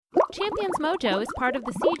Champions Mojo is part of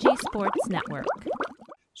the CG Sports Network.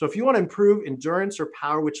 So if you want to improve endurance or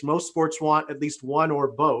power, which most sports want at least one or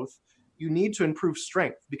both, you need to improve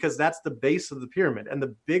strength because that's the base of the pyramid. And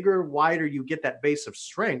the bigger, wider you get that base of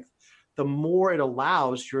strength, the more it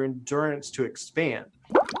allows your endurance to expand.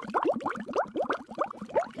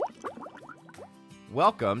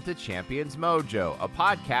 Welcome to Champions Mojo, a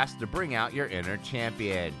podcast to bring out your inner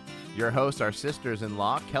champion. Your hosts are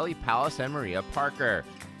sisters-in-law Kelly Pallas and Maria Parker.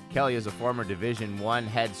 Kelly is a former Division I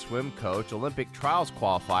head swim coach, Olympic trials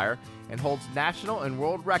qualifier, and holds national and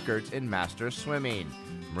world records in masters swimming.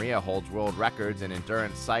 Maria holds world records in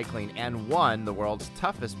endurance cycling and won the world's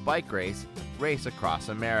toughest bike race, Race Across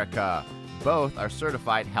America. Both are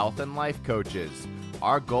certified health and life coaches.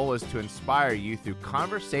 Our goal is to inspire you through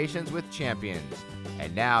conversations with champions.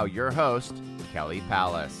 And now, your host, Kelly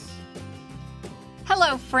Pallas.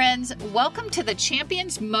 Hello, friends. Welcome to the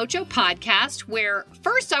Champions Mojo podcast, where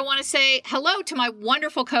first I want to say hello to my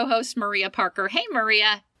wonderful co-host, Maria Parker. Hey,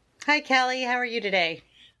 Maria. Hi, Kelly. How are you today?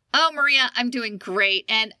 Oh, Maria, I'm doing great.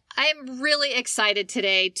 And I'm really excited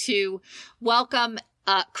today to welcome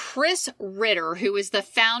Chris Ritter, who is the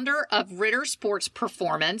founder of Ritter Sports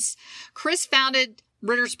Performance. Chris founded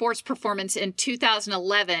Ritter Sports Performance in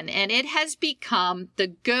 2011, and it has become the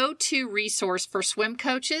go-to resource for swim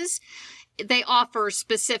coaches. They offer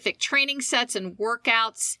specific training sets and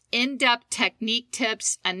workouts, in-depth technique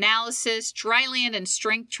tips, analysis, dry land and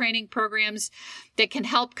strength training programs that can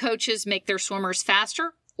help coaches make their swimmers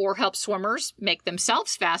faster or help swimmers make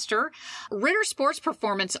themselves faster. Ritter Sports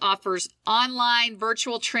Performance offers online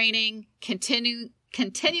virtual training,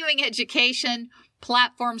 continuing education,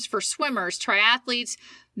 platforms for swimmers, triathletes,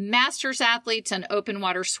 masters athletes, and open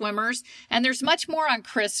water swimmers. And there's much more on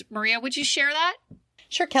Chris. Maria, would you share that?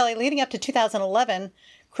 Sure, Kelly. Leading up to 2011,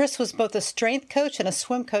 Chris was both a strength coach and a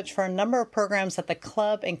swim coach for a number of programs at the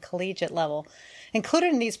club and collegiate level.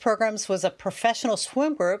 Included in these programs was a professional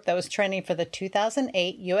swim group that was training for the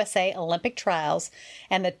 2008 USA Olympic Trials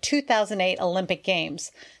and the 2008 Olympic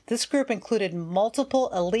Games. This group included multiple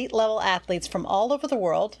elite-level athletes from all over the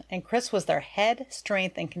world, and Chris was their head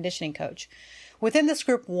strength and conditioning coach. Within this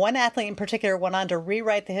group, one athlete in particular went on to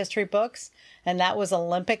rewrite the history books, and that was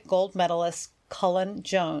Olympic gold medalist Cullen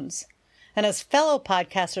Jones. And as fellow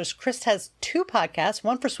podcasters, Chris has two podcasts,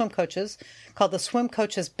 one for swim coaches called the Swim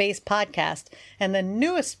Coaches Base Podcast, and the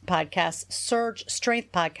newest podcast, Surge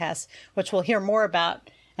Strength Podcast, which we'll hear more about,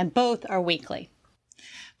 and both are weekly.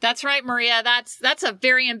 That's right, Maria. That's a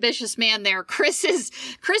very ambitious man there. Chris is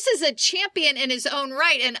a champion in his own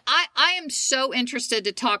right. And I am so interested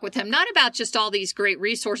to talk with him, not about just all these great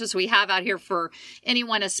resources we have out here for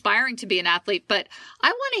anyone aspiring to be an athlete, but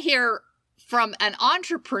I want to hear from an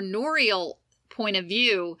entrepreneurial point of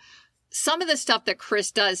view, some of the stuff that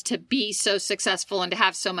Chris does to be so successful and to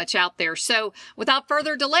have so much out there. So without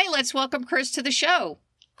further delay, let's welcome Chris to the show.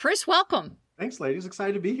 Chris, welcome. Thanks, ladies.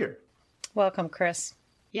 Excited to be here. Welcome, Chris.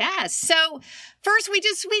 Yeah. So first, we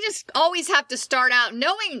just always have to start out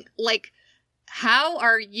knowing, like, how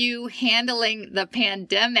are you handling the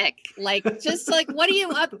pandemic? Like, what are you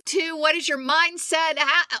up to? What is your mindset?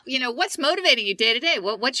 What's motivating you day to day?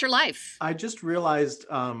 What's your life? I just realized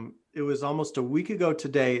it was almost a week ago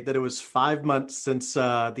today that it was 5 months since the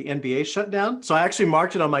NBA shut down. So I actually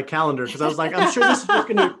marked it on my calendar because I was like, I'm sure this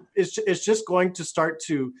is just going to start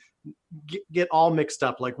to get all mixed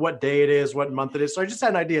up, like what day it is, what month it is. So I just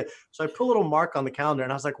had an idea. So I put a little mark on the calendar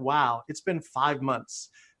and I was like, wow, it's been 5 months.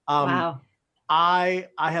 Wow. I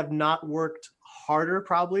have not worked harder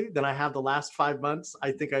probably than I have the last 5 months.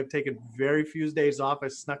 I think I've taken very few days off. I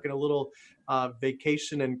snuck in a little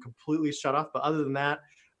vacation and completely shut off. But other than that,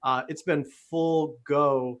 it's been full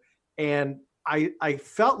go. And I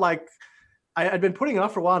felt like I'd been putting it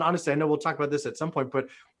off for a while. And honestly, I know we'll talk about this at some point, but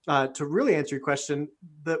to really answer your question,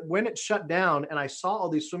 that when it shut down and I saw all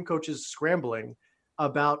these swim coaches scrambling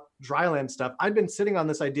about dryland stuff, I'd been sitting on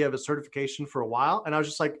this idea of a certification for a while. And I was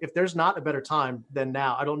just like, if there's not a better time than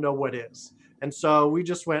now, I don't know what is. And so we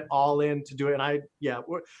just went all in to do it. And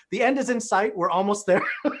the end is in sight. We're almost there.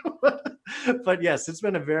 But yes, it's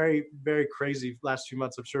been a very, very crazy last few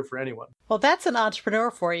months, I'm sure, for anyone. Well, that's an entrepreneur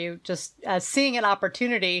for you, just seeing an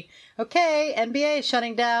opportunity. Okay, NBA is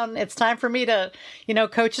shutting down. It's time for me to,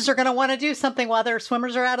 coaches are going to want to do something while their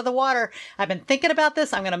swimmers are out of the water. I've been thinking about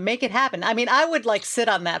this. I'm going to make it happen. I mean, I would sit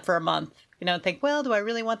on that for a month, and think, well, do I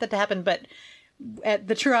really want that to happen? But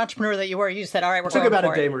the true entrepreneur that you were, you said, all right, we're going for it. I took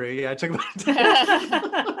about a day, Maria. Yeah, I took about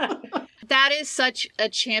a day. That is such a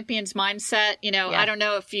champion's mindset. Yeah. I don't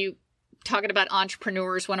know if you talking about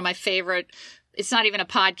entrepreneurs, one of my favorite it's not even a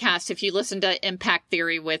podcast. If you listen to Impact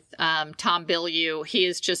Theory with Tom Bilyeu, he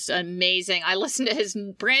is just amazing. I listened to his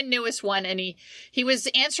brand newest one, and he was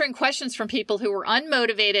answering questions from people who were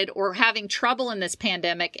unmotivated or having trouble in this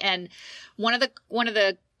pandemic. And one of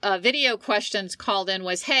the video questions called in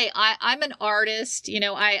was, hey, I'm an artist.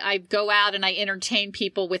 I go out and I entertain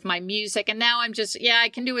people with my music. And now I'm just, I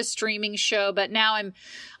can do a streaming show, but now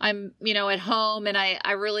I'm at home and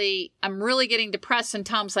I'm really getting depressed. And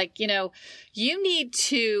Tom's like, you need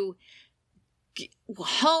to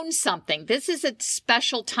hone something. This is a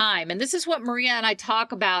special time. And this is what Maria and I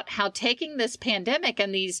talk about, how taking this pandemic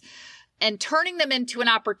and turning them into an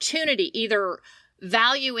opportunity, either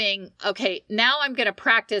valuing, okay, now I'm going to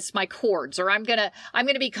practice my chords, or I'm going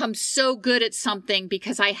to become so good at something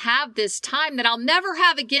because I have this time that I'll never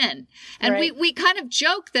have again. And right. we kind of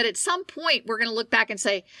joke that at some point we're going to look back and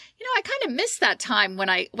say, I kind of missed that time when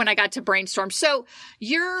I got to brainstorm. So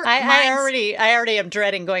I already am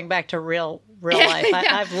dreading going back to real life.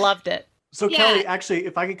 Yeah. I've loved it. So Kelly, actually,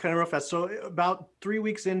 if I could kind of real fast. So about 3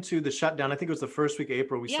 weeks into the shutdown, I think it was the first week of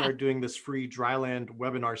April, we started doing this free Dryland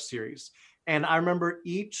webinar series. And I remember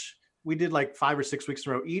we did like 5 or 6 weeks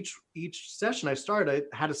in a row. Each session I started,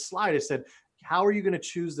 I had a slide. I said, how are you going to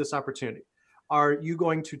choose this opportunity? Are you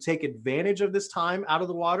going to take advantage of this time out of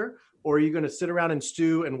the water? Or are you going to sit around and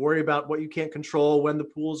stew and worry about what you can't control, when the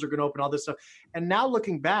pools are going to open, all this stuff? And now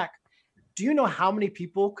looking back, do you know how many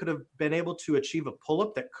people could have been able to achieve a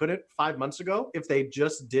pull-up that couldn't 5 months ago if they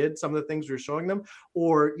just did some of the things we were showing them,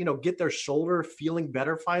 or, get their shoulder feeling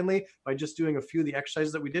better finally by just doing a few of the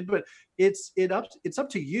exercises that we did? But it's up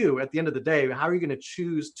to you at the end of the day. How are you going to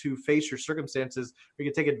choose to face your circumstances? Are you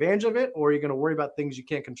going to take advantage of it, or are you going to worry about things you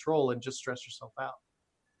can't control and just stress yourself out?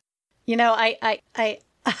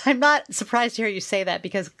 I'm not surprised to hear you say that,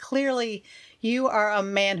 because clearly you are a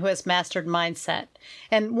man who has mastered mindset.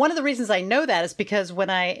 And one of the reasons I know that is because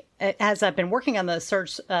as I've been working on the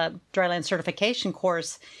Dryland certification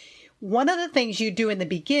course, one of the things you do in the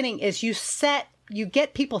beginning is you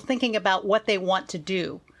get people thinking about what they want to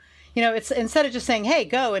do. It's instead of just saying, hey,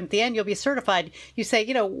 go, and at the end you'll be certified, you say,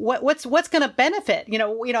 what's going to benefit?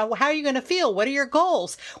 How are you going to feel? What are your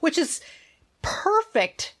goals? Which is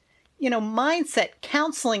perfect, mindset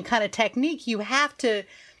counseling kind of technique. You have to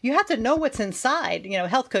know what's inside,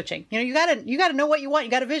 health coaching. You got to know what you want.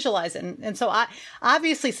 You got to visualize it. And so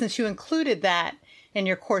obviously, since you included that in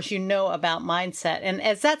your course, about mindset. And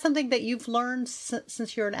is that something that you've learned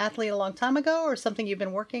since you're an athlete a long time ago, or something you've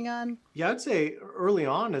been working on? Yeah, I'd say early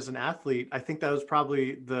on as an athlete, I think that was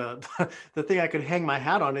probably the thing I could hang my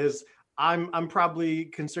hat on. Is I'm probably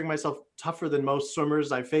considering myself tougher than most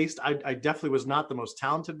swimmers I faced. I definitely was not the most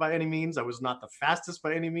talented by any means. I was not the fastest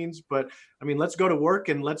by any means, but I mean, let's go to work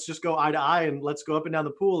and let's just go eye to eye and let's go up and down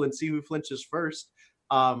the pool and see who flinches first.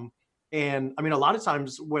 And I mean, a lot of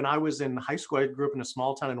times when I was in high school, I grew up in a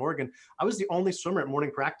small town in Oregon. I was the only swimmer at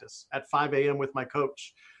morning practice at 5 a.m. with my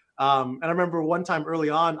coach. And I remember one time early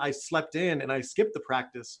on, I slept in and I skipped the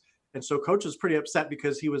practice. And so coach was pretty upset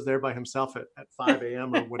because he was there by himself at 5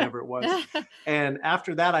 a.m. or whatever it was. And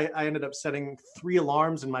after that, I ended up setting 3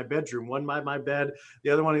 alarms in my bedroom, one by my bed, the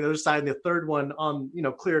other one on the other side, and the third one on,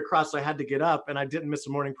 clear across. So I had to get up, and I didn't miss a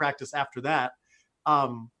morning practice after that.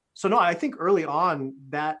 So no, I think early on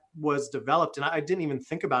that was developed, and I didn't even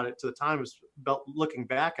think about it to the time. It was about looking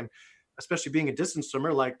back, and especially being a distance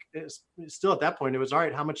swimmer, like still at that point, it was all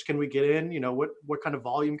right. How much can we get in? What kind of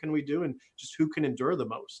volume can we do, and just who can endure the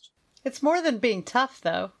most? It's more than being tough,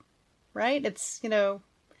 though, right? It's,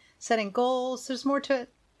 setting goals. There's more to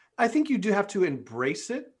it. I think you do have to embrace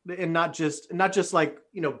it, and not just like,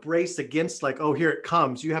 brace against like, oh, here it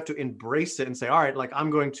comes. You have to embrace it and say, all right, like I'm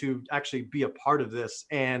going to actually be a part of this,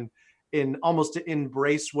 and almost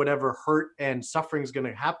embrace whatever hurt and suffering is going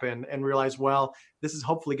to happen, and realize, well, this is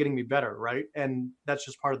hopefully getting me better. Right. And that's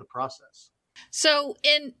just part of the process. So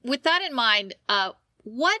with that in mind,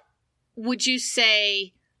 what would you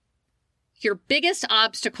say your biggest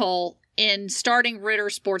obstacle in starting Ritter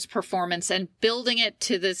Sports Performance and building it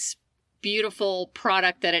to this beautiful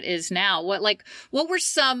product that it is now? What were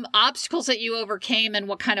some obstacles that you overcame, and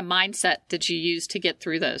what kind of mindset did you use to get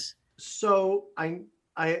through those? So I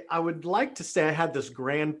would like to say I had this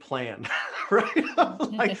grand plan, right?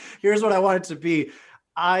 Like, here's what I want it to be.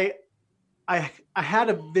 I had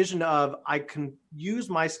a vision of, I can use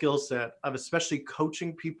my skill set of especially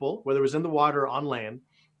coaching people, whether it was in the water or on land,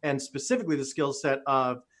 and specifically the skill set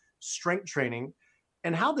of strength training.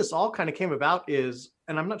 And how this all kind of came about is,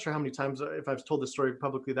 and I'm not sure how many times if I've told this story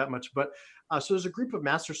publicly that much, but so there's a group of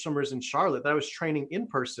master swimmers in Charlotte that I was training in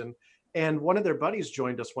person. And one of their buddies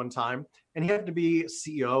joined us one time, and he happened to be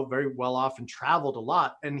CEO, very well off, and traveled a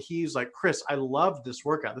lot. And he's like, Chris, I love this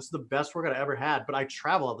workout. This is the best workout I ever had, but I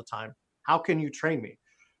travel all the time. How can you train me?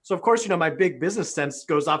 So of course, my big business sense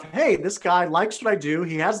goes off. Hey, this guy likes what I do.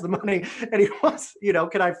 He has the money and he wants,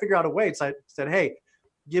 can I figure out a way? So I said, hey,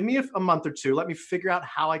 give me a month or two. Let me figure out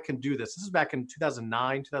how I can do this. This is back in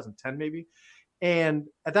 2009, 2010, maybe. And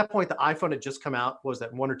at that point, the iPhone had just come out. Was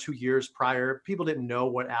that 1 or 2 years prior? People didn't know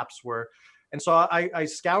what apps were. And so I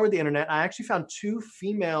scoured the internet. I actually found 2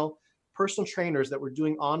 female personal trainers that were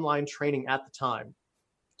doing online training at the time.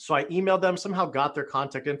 So I emailed them, somehow got their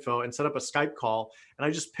contact info and set up a Skype call. And I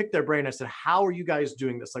just picked their brain. I said, how are you guys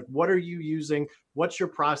doing this? Like, what are you using? What's your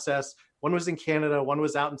process? One was in Canada. One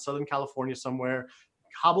was out in Southern California somewhere.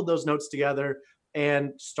 Cobbled those notes together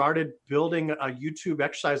and started building a YouTube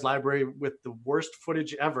exercise library with the worst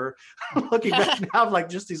footage ever. Looking back now, like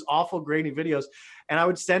just these awful grainy videos. And I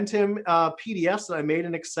would send him PDFs that I made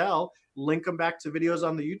in Excel, link them back to videos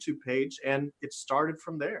on the YouTube page. And it started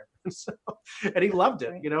from there. And he loved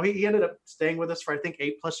it. He ended up staying with us for, I think,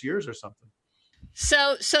 8+ years or something.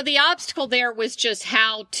 So the obstacle there was just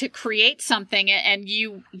how to create something, and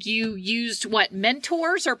you used what,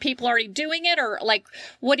 mentors or people already doing it, or like,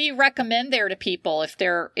 what do you recommend there to people if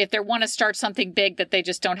they want to start something big that they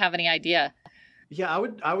just don't have any idea? Yeah,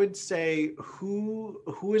 I would say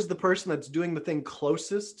who is the person that's doing the thing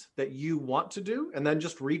closest that you want to do, and then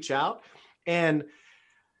just reach out. And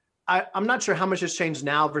I'm not sure how much has changed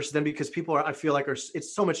now versus then, because people I feel like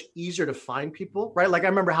it's so much easier to find people, right? Like I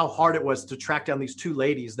remember how hard it was to track down these 2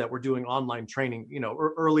 ladies that were doing online training,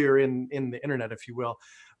 earlier in the internet, if you will.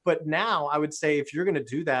 But now I would say if you're going to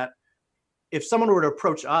do that, if someone were to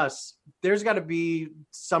approach us, there's got to be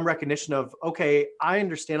some recognition of, okay, I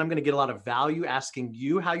understand I'm going to get a lot of value asking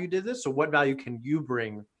you how you did this. So what value can you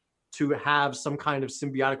bring to have some kind of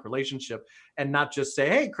symbiotic relationship, and not just say,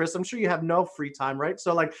 hey, Chris, I'm sure you have no free time, right?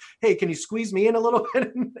 So like, hey, can you squeeze me in a little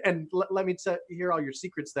bit and let me hear all your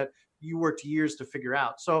secrets that you worked years to figure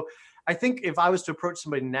out. So I think if I was to approach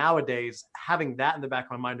somebody nowadays, having that in the back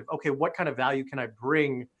of my mind of, okay, what kind of value can I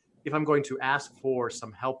bring if I'm going to ask for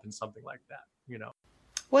some help in something like that,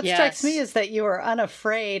 What strikes me is that you are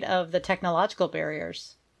unafraid of the technological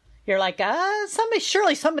barriers. You're like,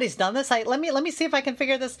 surely somebody's done this. Let me see if I can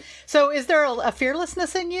figure this. So is there a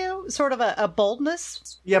fearlessness in you, sort of a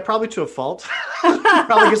boldness? Yeah, probably to a fault.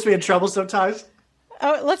 Probably gets me in trouble sometimes.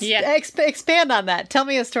 Oh, let's expand on that. Tell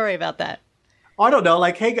me a story about that. Oh, I don't know.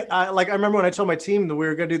 Like, hey, I remember when I told my team that we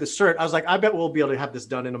were going to do the cert, I was like, I bet we'll be able to have this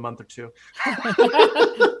done in a month or 2.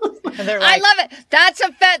 And they're like, I love it.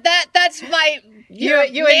 That's my you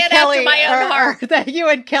and Kelly after my own heart. You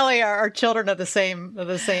and Kelly are children of the same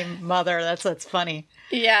mother. That's funny.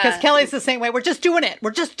 Yeah, because Kelly's the same way. We're just doing it.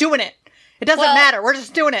 It doesn't matter. We're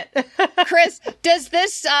just doing it. Chris, does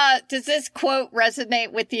this quote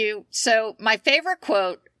resonate with you? So my favorite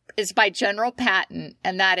quote is by General Patton,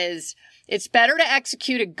 and that is, it's better to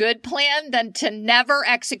execute a good plan than to never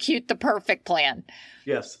execute the perfect plan.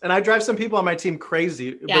 Yes. And I drive some people on my team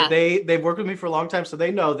crazy, but they've worked with me for a long time. So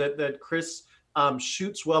they know that Chris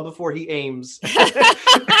shoots well before he aims.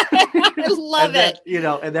 I love it.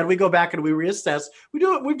 And then we go back and we reassess.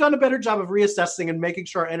 We've done a better job of reassessing and making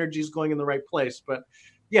sure our energy is going in the right place. But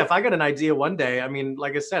yeah, if I got an idea one day, I mean,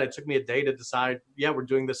 like I said, it took me a day to decide, we're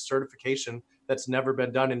doing this certification that's never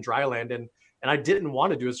been done in dryland. And I didn't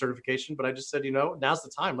want to do a certification, but I just said, now's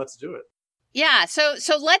the time. Let's do it. Yeah. So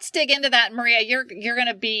let's dig into that. Maria, you're going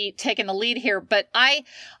to be taking the lead here, but I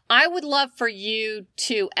would love for you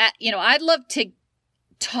to, I'd love to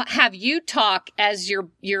have you talk as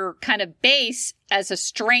your kind of base as a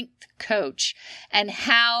strength coach, and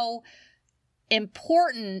how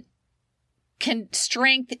important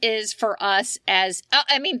strength is for us as,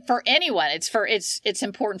 for anyone. It's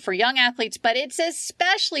important for young athletes, but it's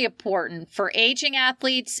especially important for aging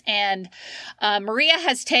athletes. And Maria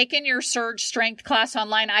has taken your Surge strength class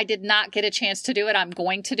online. I did not get a chance to do it. I'm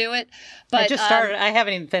going to do it. But I just started. I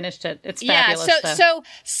haven't even finished it. It's fabulous. Yeah. So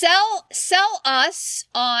sell us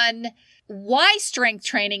on why strength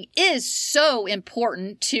training is so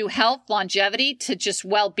important to health, longevity, to just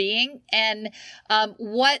well-being, and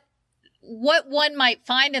what one might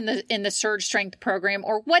find in the Surge strength program,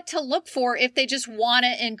 or what to look for if they just want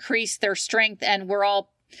to increase their strength. And we're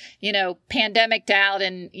all, pandemic'd out,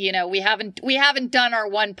 and, we haven't done our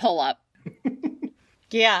one pull-up.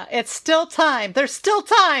 Yeah, it's still time. There's still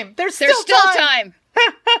time. There's still time.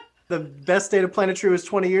 The best day to plant a tree was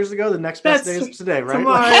 20 years ago. The next best day is today, right?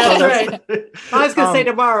 Tomorrow, that's right. I was going to say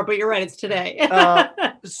tomorrow, but you're right. It's today.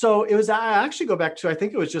 So it was, I actually go back to, I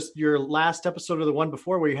think it was just your last episode or the one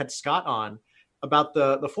before where you had Scott on. about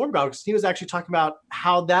the form goblet, because he was actually talking about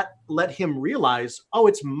how that let him realize, oh,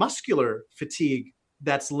 it's muscular fatigue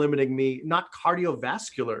that's limiting me, not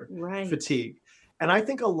cardiovascular fatigue. And I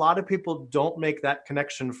think a lot of people don't make that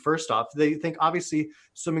connection first off. They think obviously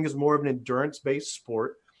swimming is more of an endurance-based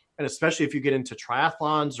sport. And especially if you get into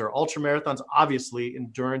triathlons or ultra marathons, obviously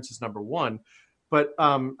endurance is number one. But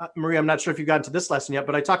Maria, I'm not sure if you got into this lesson yet,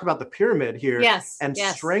 but I talk about the pyramid here. Yes. And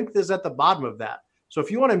strength is at the bottom of that. So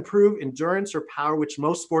if you want to improve endurance or power, which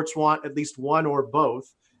most sports want at least one or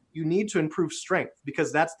both, you need to improve strength,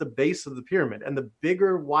 because that's the base of the pyramid. And the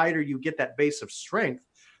bigger, wider you get that base of strength,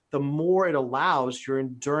 the more it allows your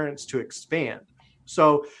endurance to expand.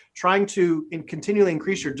 So trying to continually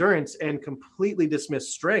increase your endurance and completely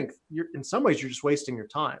dismiss strength, in some ways, you're just wasting your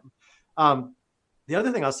time. The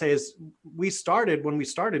other thing I'll say is when we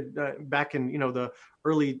started back in the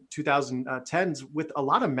early 2010s with a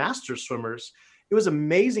lot of master swimmers. It was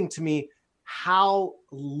amazing to me how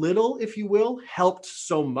little, if you will, helped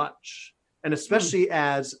so much. And especially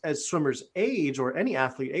as swimmers age, or any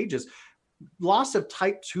athlete ages, loss of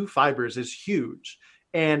type 2 fibers is huge.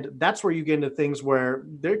 And that's where you get into things where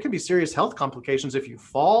there can be serious health complications if you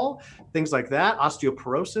fall, things like that,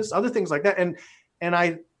 osteoporosis, other things like that. And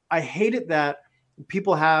I hate it that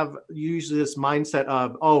people have usually this mindset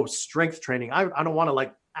of, oh, strength training. I don't want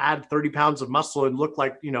to add 30 pounds of muscle and look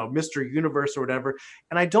like, Mr. Universe or whatever.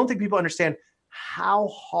 And I don't think people understand how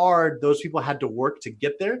hard those people had to work to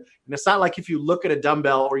get there. And it's not like if you look at a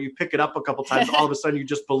dumbbell or you pick it up a couple times, all of a sudden you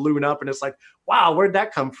just balloon up and it's like, wow, where'd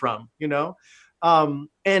that come from? And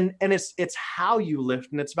it's how you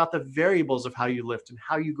lift, and it's about the variables of how you lift and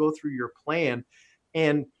how you go through your plan.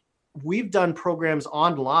 And we've done programs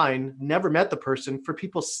online, never met the person, for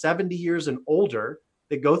people 70 years and older.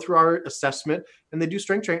 They go through our assessment and they do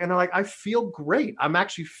strength training, and they're like, I feel great. I'm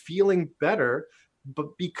actually feeling better,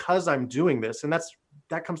 but because I'm doing this. And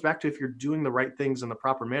that comes back to if you're doing the right things in the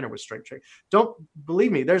proper manner with strength training. Don't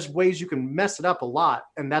believe me, there's ways you can mess it up a lot.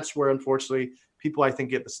 And that's where, unfortunately, people, I think,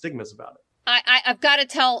 get the stigmas about it. I've got to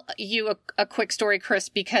tell you a quick story, Chris,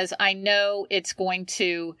 because I know it's going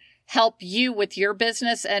to help you with your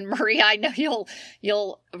business. And Maria, I know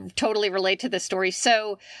you'll totally relate to this story.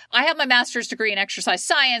 So I have my master's degree in exercise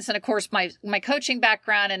science, and of course my coaching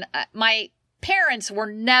background, and my parents were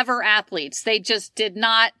never athletes. They just did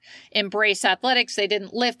not embrace athletics. They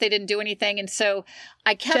didn't lift. They didn't do anything. And so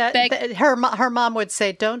I kept begging. Her mom would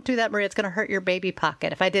say, don't do that, Maria. It's going to hurt your baby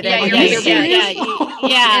pocket. If I did anything.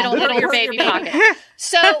 It'll hurt your baby pocket.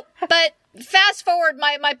 So, but fast forward,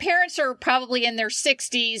 my parents are probably in their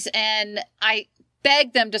 60s, and I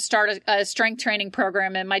begged them to start a strength training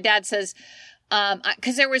program. And my dad says,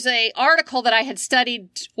 because there was an article that I had studied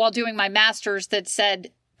while doing my master's that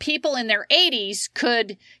said people in their 80s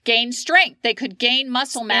could gain strength. They could gain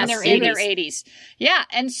muscle mass in their 80s. Yeah.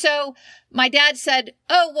 And so my dad said,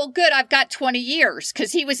 oh, well, good. I've got 20 years,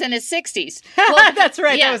 because he was in his 60s. Well, that's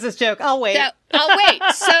right. Yeah, that was his joke. I'll wait. I'll wait.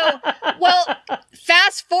 So, well,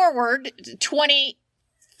 fast forward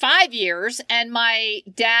 25 years, and my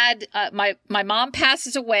dad, my mom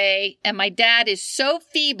passes away, and my dad is so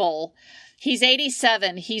feeble. He's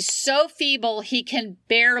 87. He's so feeble, he can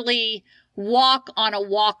barely walk on a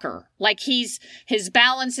walker. Like his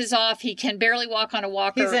balance is off. He can barely walk on a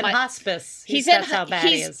walker. He's in hospice. That's how bad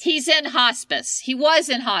he is. He's in hospice. He was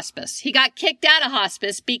in hospice. He got kicked out of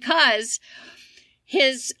hospice because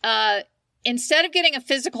his, instead of getting a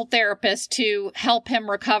physical therapist to help him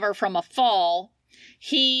recover from a fall,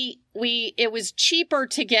 it was cheaper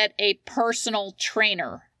to get a personal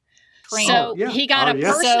trainer. So he got a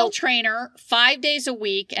personal trainer 5 days a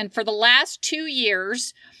week. And for the last 2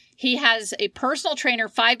 years, he has a personal trainer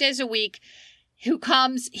 5 days a week who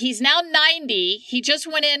comes. He's now 90. He just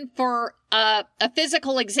went in for a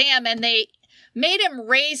physical exam, and they made him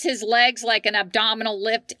raise his legs like an abdominal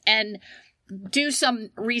lift and do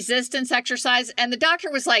some resistance exercise. And the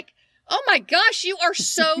doctor was like, oh my gosh, you are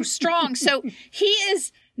so strong. So he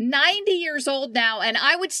is 90 years old now. And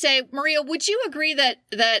I would say, Maria, would you agree that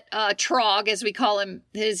Trog, as we call him,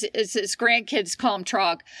 his grandkids call him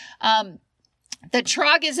Trog, that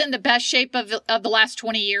Trog is in the best shape of the last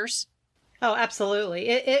 20 years? Oh, absolutely.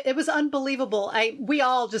 It was unbelievable. We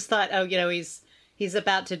all just thought, oh, he's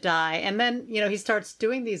about to die. And then, he starts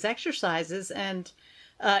doing these exercises, and,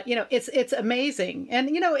 it's amazing. And,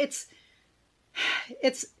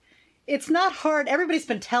 it's not hard. Everybody's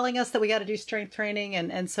been telling us that we got to do strength training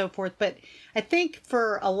and so forth. But I think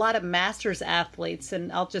for a lot of masters athletes,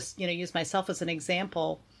 and I'll just, use myself as an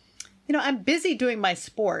example, I'm busy doing my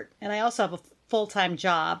sport, and I also have a full-time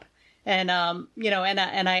job. And,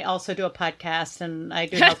 and I also do a podcast and I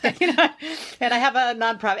do health, and I have a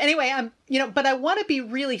nonprofit. Anyway, but I want to be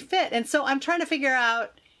really fit. And so I'm trying to figure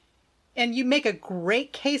out, and you make a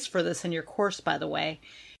great case for this in your course, by the way,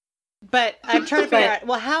 but I'm trying to figure out,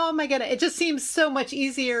 well, how am I going to, it just seems so much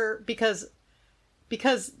easier because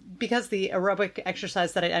the aerobic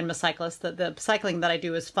exercise that I'm a cyclist, the cycling that I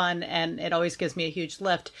do is fun and it always gives me a huge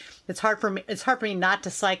lift. It's hard for me not to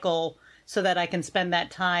cycle so that I can spend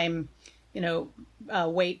that time,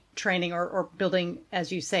 weight training or building,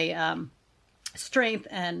 as you say, strength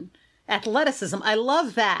and athleticism. I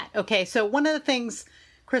love that. Okay. So one of the things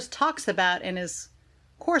Chris talks about in his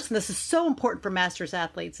course, and this is so important for masters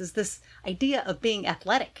athletes, is this idea of being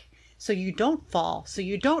athletic. So you don't fall, so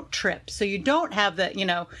you don't trip, so you don't have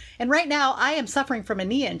and right now I am suffering from a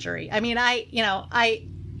knee injury. I mean, I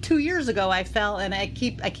 2 years ago I fell and I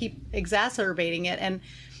keep exacerbating it. And,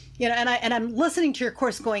 and I'm listening to your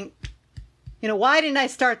course going, why didn't I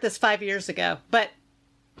start this 5 years ago? But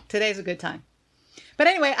today's a good time. But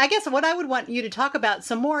anyway, I guess what I would want you to talk about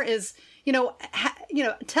some more is,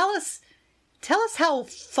 tell us how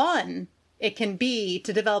fun it can be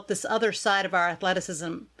to develop this other side of our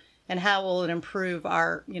athleticism and how will it improve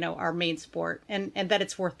our main sport and that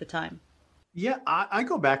it's worth the time. Yeah, I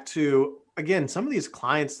go back to, again, some of these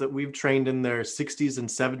clients that we've trained in their 60s and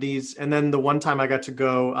 70s. And then the one time I got to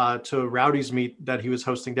go to Rowdy's meet that he was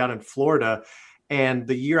hosting down in Florida. And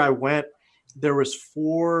the year I went, there was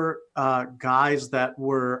 4 guys that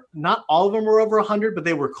were, not all of them were over 100, but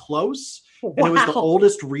they were close. Wow. And it was the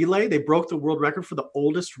oldest relay. They broke the world record for the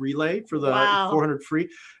oldest relay for the 400 free.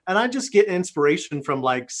 And I just get inspiration from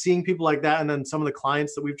seeing people like that. And then some of the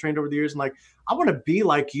clients that we've trained over the years, and I want to be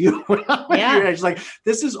like you when I'm at your age.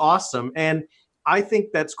 This is awesome. And I think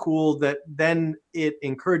that's cool that then it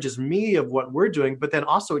encourages me of what we're doing, but then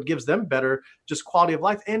also it gives them better just quality of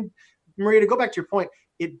life. And Maria, to go back to your point,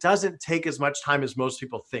 it doesn't take as much time as most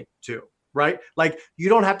people think too. Right? You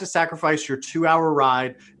don't have to sacrifice your 2-hour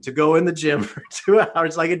ride to go in the gym for 2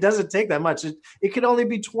 hours. It doesn't take that much. It could only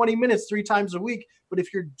be 20 minutes 3 times a week. But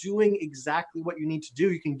if you're doing exactly what you need to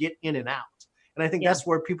do, you can get in and out. And I think that's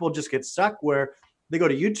where people just get stuck, where they go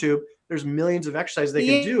to YouTube. There's millions of exercises they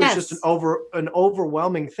can do. It's just an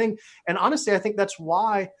overwhelming thing. And honestly, I think that's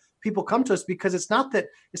why people come to us, because it's not that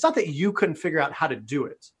you couldn't figure out how to do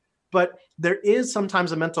it, but there is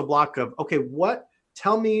sometimes a mental block of, okay,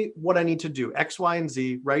 tell me what I need to do, X, Y, and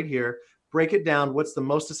Z right here, break it down. What's the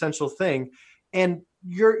most essential thing? And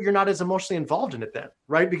you're not as emotionally involved in it then,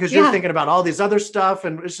 right? Because you're thinking about all these other stuff.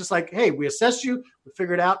 And it's just hey, we assess you, we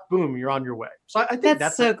figure it out, boom, you're on your way. So I think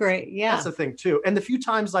that's so great. Yeah. That's the thing too. And the few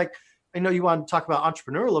times, I know you want to talk about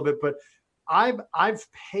entrepreneur a little bit, but I've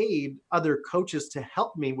paid other coaches to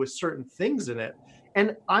help me with certain things in it.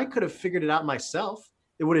 And I could have figured it out myself.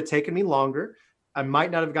 It would have taken me longer. I might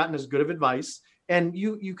not have gotten as good of advice. And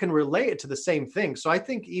you can relate it to the same thing. So I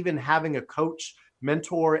think even having a coach,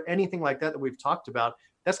 mentor, anything like that we've talked about,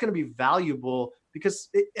 that's going to be valuable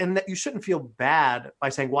and that you shouldn't feel bad by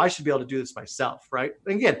saying, well, I should be able to do this myself, right?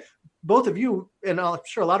 And again, both of you, and I'm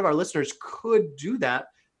sure a lot of our listeners could do that,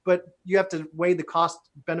 but you have to weigh the cost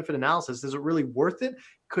benefit analysis. Is it really worth it?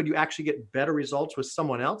 Could you actually get better results with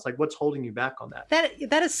someone else? What's holding you back on that?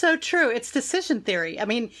 That is so true. It's decision theory. I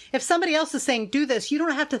mean, if somebody else is saying, do this, you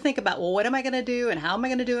don't have to think about, well, what am I going to do? And how am I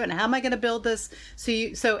going to do it? And how am I going to build this?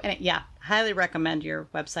 Highly recommend your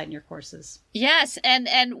website and your courses. Yes. And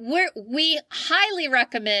we highly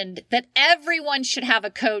recommend that everyone should have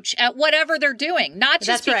a coach at whatever they're doing, not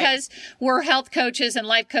just because we're health coaches and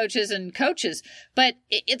life coaches and coaches, but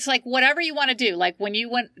it's whatever you want to do. When you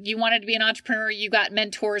wanted to be an entrepreneur, you got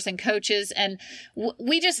mentors and coaches. And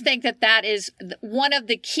we just think that is one of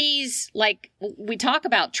the keys. We talk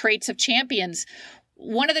about traits of champions.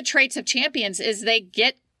 One of the traits of champions is they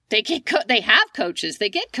have coaches. They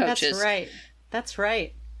get coaches. That's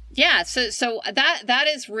right. Yeah. So that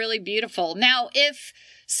is really beautiful. Now, if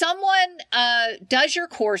someone does your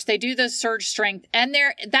course, they do the Surge Strength, and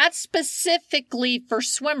that's specifically for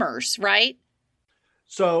swimmers, right?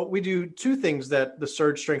 So we do 2 things that the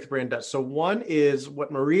Surge Strength brand does. So one is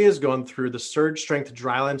what Maria is going through, the Surge Strength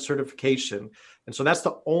Dryland certification. And so that's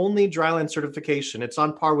the only dryland certification. It's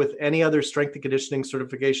on par with any other strength and conditioning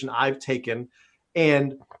certification I've taken.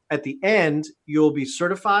 And at the end, you'll be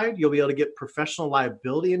certified. You'll be able to get professional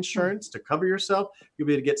liability insurance to cover yourself. You'll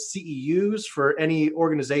be able to get CEUs for any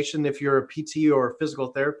organization if you're a PT or a physical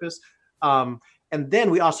therapist. And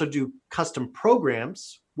then we also do custom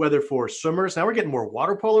programs, whether for swimmers. Now we're getting more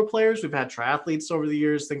water polo players. We've had triathletes over the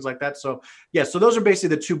years, things like that. So so those are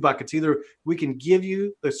basically the 2 buckets. Either we can give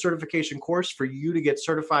you the certification course for you to get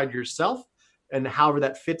certified yourself, and however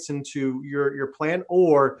that fits into your plan,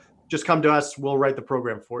 or just come to us. We'll write the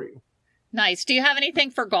program for you. Nice. Do you have anything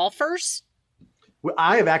for golfers?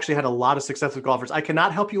 I have actually had a lot of success with golfers. I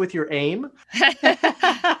cannot help you with your aim.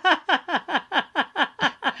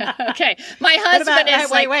 Okay. My husband is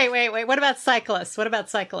wait. What about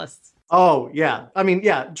cyclists? Oh, yeah. I mean,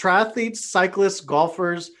 yeah, triathletes, cyclists,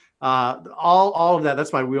 golfers, all of that.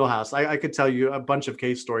 That's my wheelhouse. I could tell you a bunch of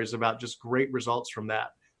case stories about just great results from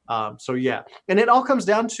that. So, yeah. And it all comes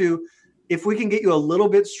down to, if we can get you a little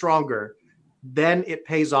bit stronger, then it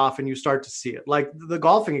pays off and you start to see it. Like the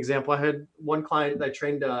golfing example, I had one client that I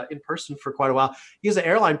trained in person for quite a while. He's an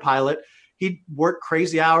airline pilot. He'd work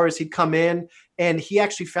crazy hours. He'd come in, and he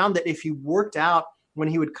actually found that if he worked out when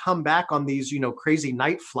he would come back on these, crazy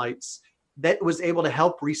night flights, that was able to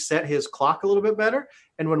help reset his clock a little bit better.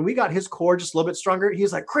 And when we got his core just a little bit stronger,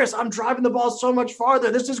 he's like, Chris, I'm driving the ball so much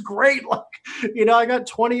farther. This is great. Like, I got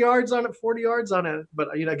 20 yards on it, 40 yards on it.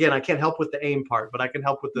 But, again, I can't help with the aim part, but I can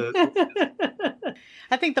help with the.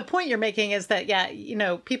 I think the point you're making is that,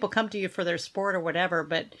 people come to you for their sport or whatever,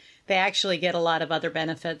 but they actually get a lot of other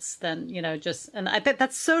benefits than, and I think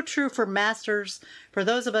that's so true for masters, for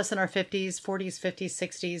those of us in our 50s, 40s, 50s,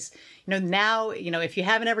 60s, now, if you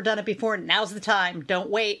haven't ever done it before, now's the time.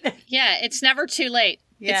 Don't wait. Yeah. It's never too late.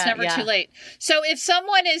 It's never too late. So if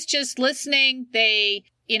someone is just listening, they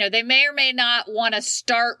may or may not want to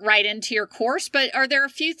start right into your course, but are there a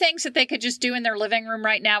few things that they could just do in their living room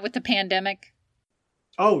right now with the pandemic?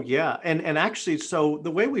 Oh, yeah. And actually, so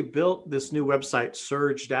the way we built this new website,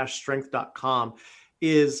 surge-strength.com,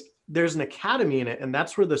 is there's an academy in it, and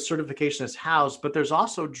that's where the certification is housed. But there's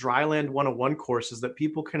also Dryland 101 courses that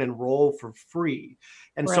people can enroll for free.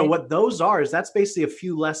 And so what those are is that's basically a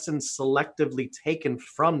few lessons selectively taken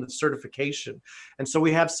from the certification. And so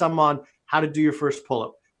we have some on how to do your first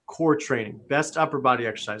pull-up, core training, best upper body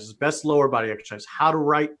exercises, best lower body exercise, how to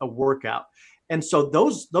write a workout. And so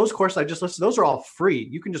those courses I just listed, those are all free.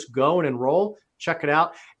 You can just go and enroll, check it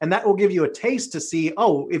out. And that will give you a taste to see,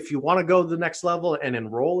 if you want to go to the next level and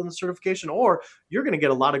enroll in the certification, or you're going to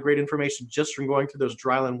get a lot of great information just from going through those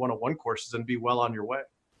Dryland 101 courses and be well on your way.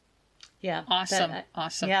 Yeah. Awesome.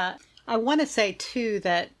 Awesome. Yeah. I want to say too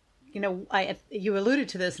that, you alluded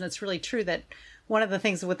to this, and it's really true that one of the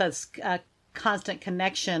things with us constant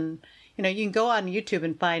connection, you can go on YouTube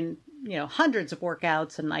and find, hundreds of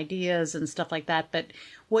workouts and ideas and stuff like that. But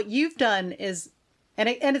what you've done is, and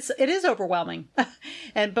it is overwhelming.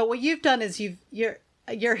 But what you've done is your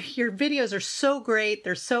videos are so great.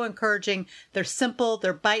 They're so encouraging. They're simple.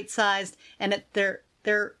 They're bite-sized, and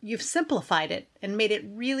you've simplified it and made it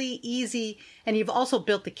really easy. And you've also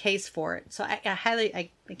built the case for it. So I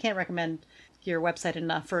can't recommend your website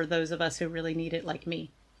enough for those of us who really need it, like me.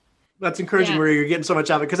 That's encouraging, Maria. You're getting so much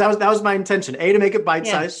out of it, because that was my intention. To make it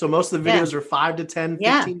bite-sized. So most of the videos are 5 to 10,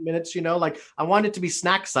 15 minutes, like I want it to be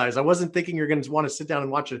snack size. I wasn't thinking you're going to want to sit down and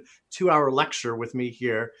watch a 2-hour lecture with me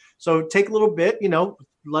here. So take a little bit,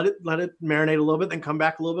 let it marinate a little bit, then come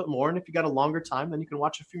back a little bit more. And if you got a longer time, then you can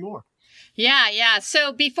watch a few more. Yeah.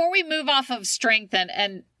 So before we move off of strength,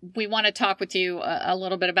 and we want to talk with you a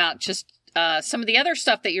little bit about just some of the other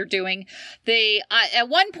stuff that you're doing. At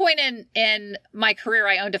one point in my career,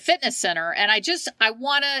 I owned a fitness center, and I just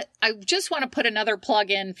want to put another plug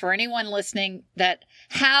in for anyone listening, that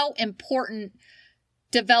how important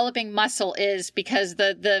developing muscle is, because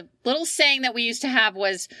the little saying that we used to have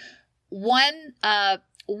was 1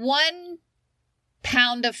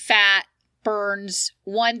 pound of fat burns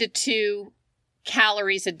 1 to 2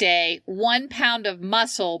 calories a day. 1 pound of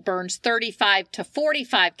muscle burns 35 to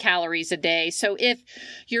 45 calories a day. So if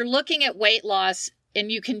you're looking at weight loss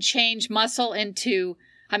and you can change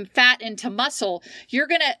fat into muscle, you're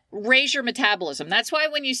going to raise your metabolism. That's why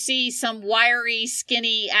when you see some wiry,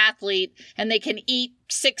 skinny athlete and they can eat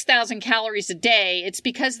 6,000 calories a day, it's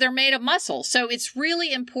because they're made of muscle. So it's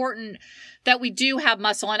really important that we do have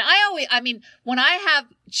muscle. And when I have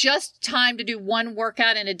just time to do one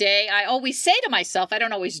workout in a day, I always say to myself, I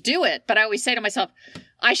don't always do it, but I always say to myself,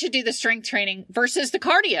 I should do the strength training versus the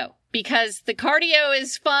cardio, because the cardio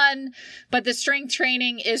is fun, but the strength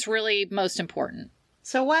training is really most important.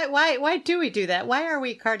 So why do we do that? Why are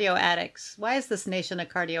we cardio addicts? Why is this nation a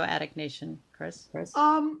cardio addict nation, Chris?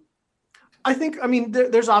 I think,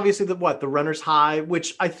 there's obviously the runner's high,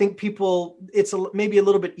 which I think people, it's maybe a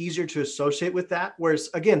little bit easier to associate with that. Whereas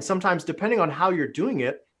again, sometimes depending on how you're doing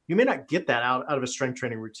it, you may not get that out of a strength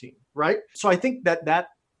training routine, right? So I think that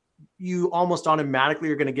you almost automatically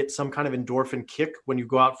are going to get some kind of endorphin kick when you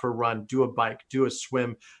go out for a run, do a bike, do a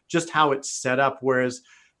swim, just how it's set up. Whereas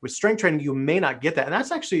with strength training, you may not get that. And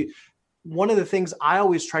that's actually one of the things I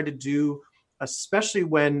always try to do especially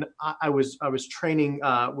when I was training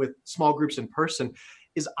with small groups in person,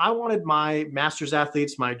 is I wanted my master's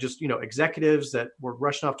athletes, my just, executives that were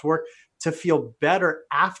rushing off to work, to feel better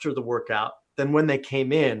after the workout than when they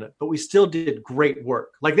came in, but we still did great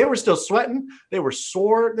work. Like they were still sweating, they were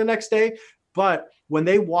sore the next day, but when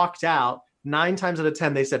they walked out, 9 times out of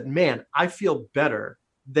 10, they said, man, I feel better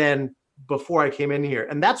than before I came in here.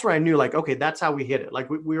 And that's where I knew, like, okay, that's how we hit it. Like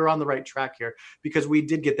we were on the right track here because we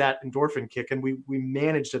did get that endorphin kick and we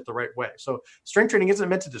managed it the right way. So strength training isn't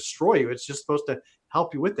meant to destroy you. It's just supposed to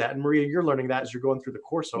help you with that. And Maria, you're learning that as you're going through the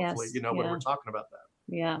course, hopefully, Yes, when we're talking about that.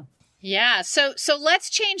 Yeah. Yeah. So let's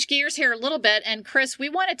change gears here a little bit. And Chris, we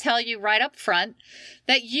want to tell you right up front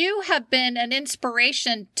that you have been an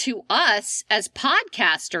inspiration to us as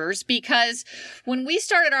podcasters, because when we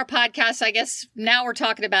started our podcast, I guess now we're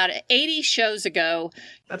talking about 80 shows ago.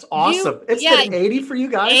 That's awesome. It's been 80 for you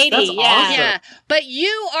guys. 80, That's awesome. Yeah. But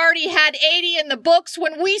you already had 80 in the books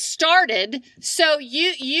when we started. So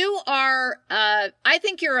you are, I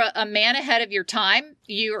think you're a man ahead of your time.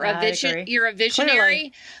 You're a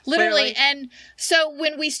visionary, literally. And so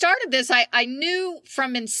when we started this, I knew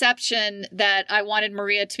from inception that I wanted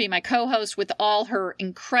Maria to be my co-host with all her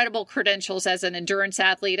incredible credentials as an endurance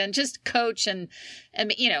athlete and just coach and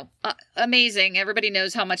amazing. Everybody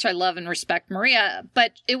knows how much I love and respect Maria,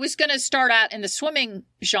 but it was going to start out in the swimming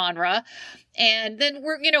genre. And then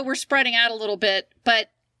we're spreading out a little bit.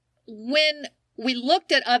 But when we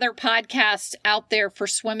looked at other podcasts out there for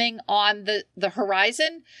swimming on the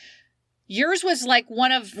horizon, yours was like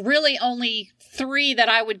one of really only 3 that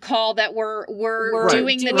I would call that were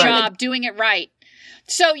doing the job, doing it right.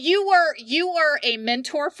 So you were a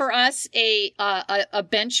mentor for us, a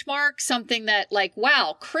benchmark, something that like,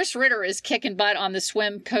 wow, Chris Ritter is kicking butt on the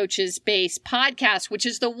Swim Coaches Base podcast, which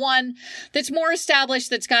is the one that's more established,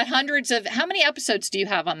 that's got hundreds of, how many episodes do you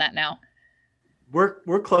have on that now?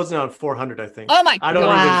 We're closing on 400, I think. Oh my God.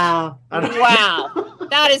 Wow. Wow.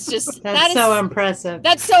 That is just, That's so impressive.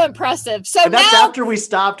 That's so impressive. So and that's now, after we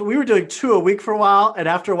stopped. We were doing 2 a week for a while. And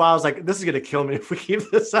after a while, I was like, this is going to kill me if we keep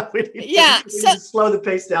this up. We need to slow the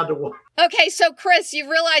pace down to 1. Okay. So Chris,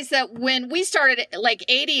 you realize that when we started like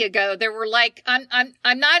 80 ago, there were like, I'm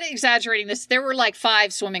not exaggerating this. There were like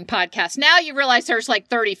 5 swimming podcasts. Now you realize there's like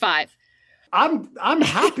 35. I'm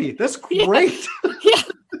happy. That's great. Yeah.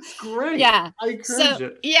 That's great. Yeah. I encourage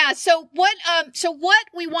it. Yeah. So what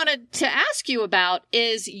we wanted to ask you about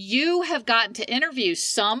is you have gotten to interview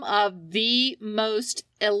some of the most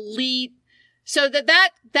elite. So that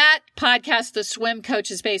podcast, the Swim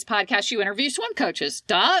Coaches Base podcast, you interview swim coaches.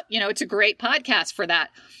 Duh. It's a great podcast for that.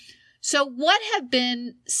 So what have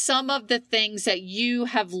been some of the things that you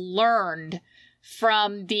have learned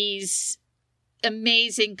from these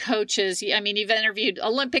amazing coaches? I mean, you've interviewed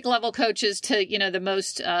Olympic level coaches to, the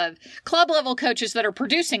most club level coaches that are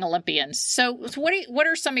producing Olympians. So what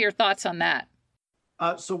are some of your thoughts on that?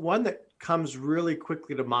 So one that comes really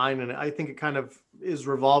quickly to mind, and I think it kind of is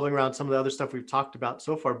revolving around some of the other stuff we've talked about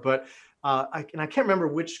so far, but I can't remember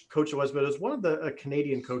which coach it was, but it was one of the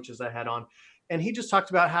Canadian coaches I had on. And he just talked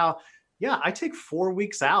about how, yeah, I take 4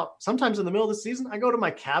 weeks out. Sometimes in the middle of the season, I go to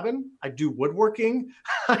my cabin, I do woodworking,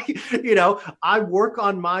 I work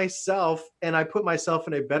on myself and I put myself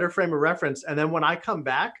in a better frame of reference. And then when I come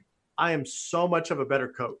back, I am so much of a better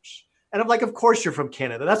coach. And I'm like, of course you're from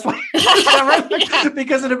Canada. That's why,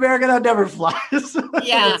 because in America that never flies.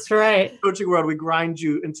 Yeah, that's right. Coaching world, we grind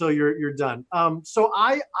you until you're done. So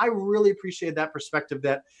I really appreciate that perspective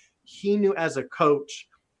that he knew as a coach.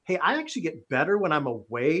 Hey, I actually get better when I'm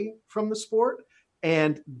away from the sport,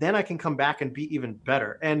 and then I can come back and be even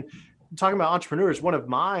better. And talking about entrepreneurs, one of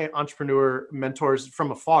my entrepreneur mentors from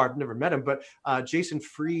afar, I've never met him, but Jason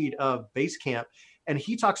Fried of Basecamp, and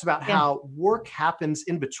he talks about how work happens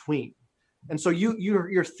in between. And so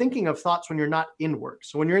you're thinking of thoughts when you're not in work.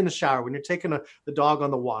 So when you're in the shower, when you're taking the dog on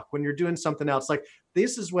the walk, when you're doing something else, like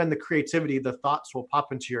this is when the creativity, the thoughts will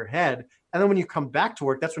pop into your head. And then when you come back to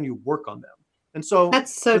work, that's when you work on them. And so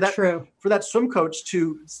that's so true for that swim coach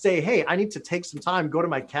to say, hey, I need to take some time, go to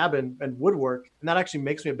my cabin and woodwork. And that actually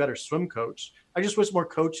makes me a better swim coach. I just wish more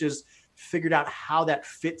coaches figured out how that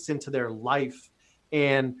fits into their life.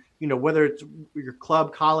 And, whether it's your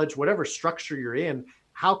club, college, whatever structure you're in,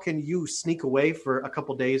 how can you sneak away for a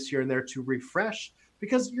couple days here and there to refresh?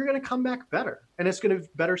 Because you're going to come back better and it's going to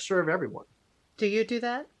better serve everyone. Do you do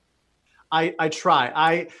that? I try.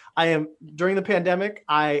 I am during the pandemic,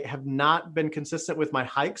 I have not been consistent with my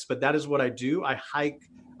hikes, but that is what I do. I hike,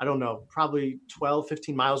 I don't know, probably 12,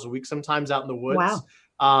 15 miles a week, sometimes out in the woods.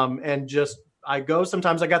 Wow. And just, I go,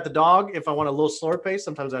 sometimes I got the dog if I want a little slower pace.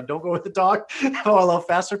 Sometimes I don't go with the dog if I want a little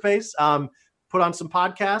faster pace. put on some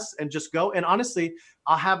podcasts and just go. And honestly,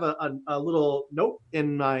 I'll have a little note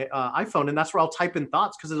in my iPhone, and that's where I'll type in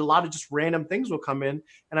thoughts, because there's a lot of just random things will come in,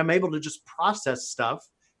 and I'm able to just process stuff.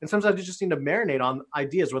 And sometimes I just need to marinate on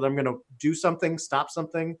ideas, whether I'm going to do something, stop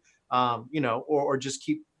something, or just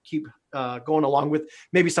keep going along with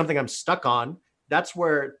maybe something I'm stuck on. That's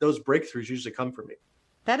where those breakthroughs usually come from me.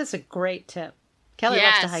 That is a great tip. Kelly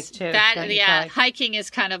loves to hike too. Kelly? Hiking is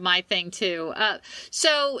kind of my thing too.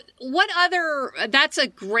 So what other, that's a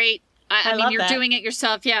great, I mean, you're doing it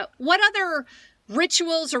yourself. Yeah. What other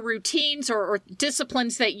rituals or routines or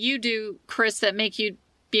disciplines that you do, Chris, that make you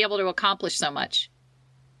be able to accomplish so much?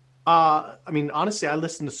 I mean, honestly, I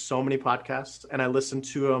listen to so many podcasts, and I listen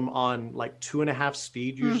to them on like 2.5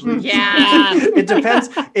 speed usually. Yeah.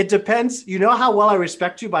 It depends. You know how well I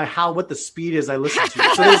respect you by what the speed is I listen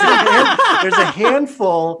to. So there's a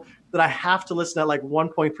handful that I have to listen at like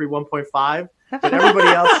 1.3, 1.5, but everybody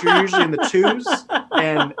else, you're usually in the 2s,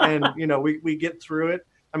 and we get through it.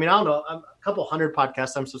 I mean, I don't know, a couple hundred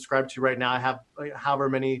podcasts I'm subscribed to right now. I have however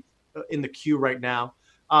many in the queue right now.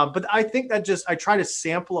 But I think that I try to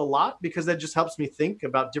sample a lot, because that just helps me think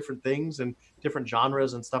about different things and different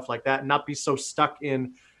genres and stuff like that, and not be so stuck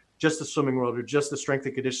in just the swimming world or just the strength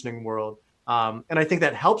and conditioning world. And I think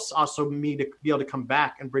that helps also me to be able to come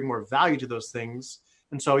back and bring more value to those things.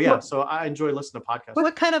 And so, so I enjoy listening to podcasts.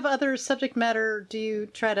 What kind of other subject matter do you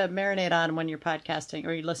try to marinate on when you're podcasting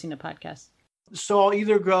or you're listening to podcasts? So I'll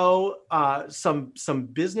either go some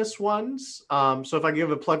business ones. So if I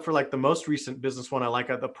give a plug for like the most recent business one, I like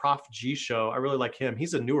the Prof G show. I really like him.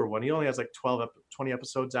 He's a newer one. He only has like 20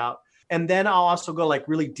 episodes out. And then I'll also go like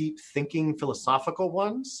really deep thinking philosophical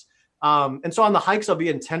ones. And so on the hikes, I'll be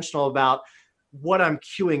intentional about what I'm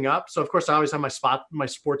queuing up. So of course I always have my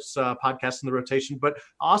sports podcast in the rotation, but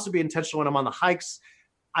I'll also be intentional when I'm on the hikes.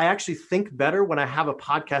 I actually think better when I have a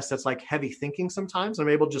podcast that's like heavy thinking sometimes. I'm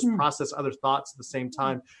able to just process other thoughts at the same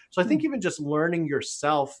time. So I think even just learning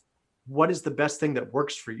yourself, what is the best thing that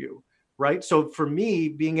works for you, right? So for me,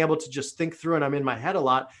 being able to just think through, and I'm in my head a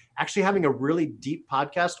lot, actually having a really deep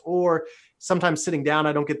podcast, or sometimes sitting down,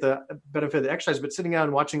 I don't get the benefit of the exercise, but sitting down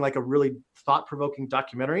and watching like a really thought-provoking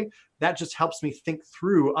documentary, that just helps me think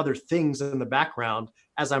through other things in the background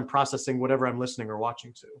as I'm processing whatever I'm listening or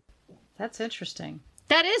watching to. That's interesting.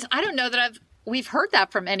 That is, I don't know that we've heard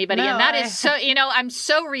that from anybody. And that is so, I'm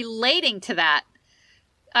so relating to that.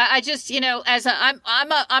 I just,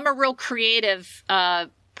 I'm a real creative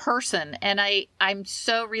person, and I'm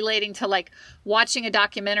so relating to like watching a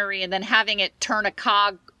documentary and then having it turn a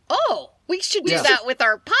cog. Oh, we should do that with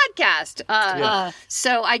our podcast.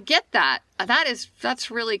 So I get that.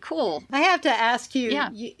 That's really cool. I have to ask you,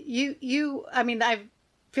 I mean, I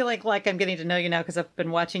feel like I'm getting to know you now because I've been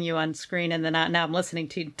watching you on screen, and then now I'm listening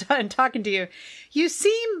to you and talking to you. You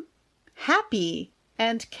seem happy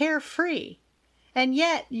and carefree, and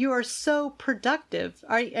yet you are so productive.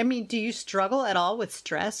 Do you struggle at all with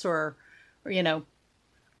stress or?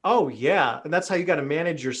 Oh yeah. And that's how you got to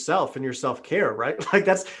manage yourself and your self-care, right? Like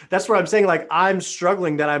that's where I'm saying, like, I'm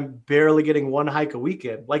struggling that I'm barely getting one hike a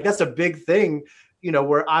weekend. Like that's a big thing,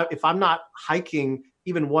 where if I'm not hiking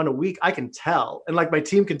even one a week, I can tell. And like my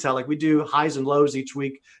team can tell, like we do highs and lows each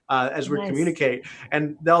week as we communicate,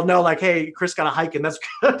 and they'll know like, hey, Chris got a hike and that's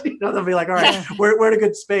good. They'll be like, all right, we're in a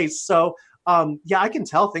good space. So I can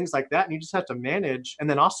tell things like that, and you just have to manage. And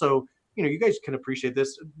then also, you guys can appreciate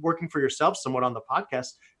this working for yourself somewhat on the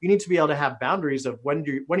podcast. You need to be able to have boundaries of when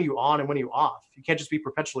are you on and when are you off. You can't just be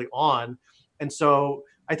perpetually on. And so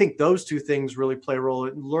I think those two things really play a role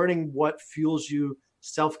in learning what fuels you,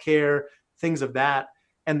 self-care, things of that.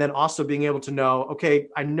 And then also being able to know, okay,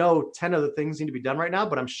 I know 10 other things need to be done right now,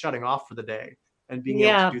 but I'm shutting off for the day. And being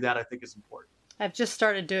able to do that, I think, is important. I've just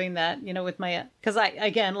started doing that, with my, because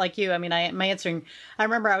again, like you, I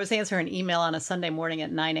remember I was answering an email on a Sunday morning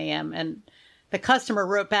at 9 a.m. and the customer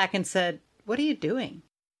wrote back and said, "What are you doing?"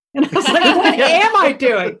 And I was like, what am I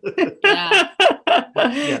doing?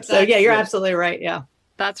 Yes. So you're absolutely right. Yeah.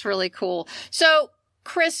 That's really cool. So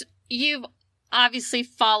Chris, you've obviously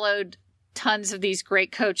followed tons of these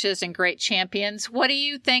great coaches and great champions. What do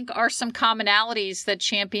you think are some commonalities that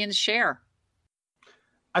champions share?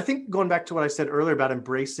 I think going back to what I said earlier about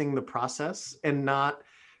embracing the process and not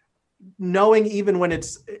knowing even when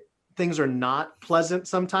things are not pleasant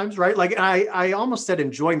sometimes, right? Like I almost said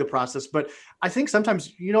enjoying the process, but I think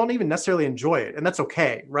sometimes you don't even necessarily enjoy it, and that's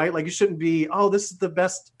okay, right? Like you shouldn't be, oh, this is the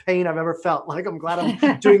best pain I've ever felt. Like I'm glad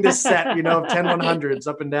I'm doing this set, of 10 100s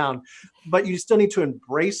up and down, but you still need to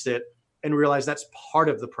embrace it and realize that's part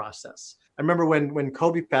of the process. I remember when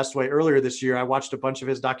Kobe passed away earlier this year, I watched a bunch of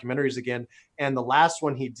his documentaries again. And the last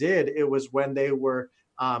one he did, it was when they were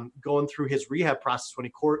going through his rehab process when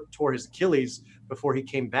he tore his Achilles before he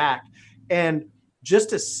came back. And just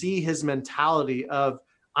to see his mentality of,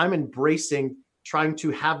 I'm embracing trying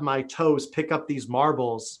to have my toes pick up these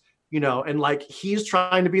marbles, and like he's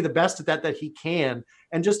trying to be the best at that he can.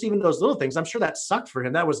 And just even those little things, I'm sure that sucked for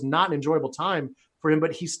him. That was not an enjoyable time for him,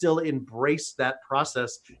 but he still embraced that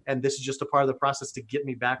process. And this is just a part of the process to get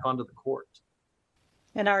me back onto the court.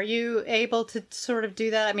 And are you able to sort of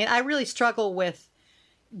do that? I mean, I really struggle with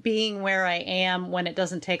being where I am when it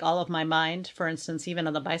doesn't take all of my mind. For instance, even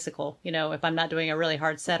on the bicycle, if I'm not doing a really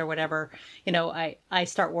hard set or whatever, I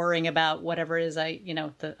start worrying about whatever it is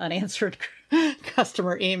the unanswered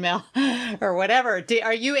customer email or whatever.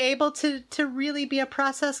 Are you able to really be a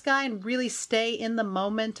process guy and really stay in the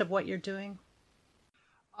moment of what you're doing?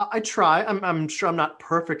 I try. I'm sure I'm not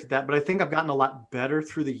perfect at that, but I think I've gotten a lot better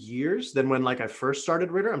through the years than when I first started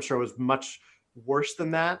Ritter. I'm sure it was much worse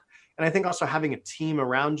than that. And I think also having a team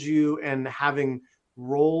around you and having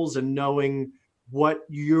roles and knowing what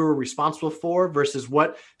you're responsible for versus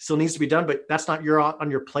what still needs to be done, but that's not on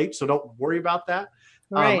your plate. So don't worry about that.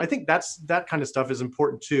 Right. I think that kind of stuff is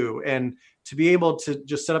important too. And to be able to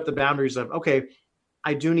just set up the boundaries of, okay,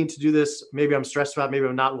 I do need to do this. Maybe I'm stressed about it. Maybe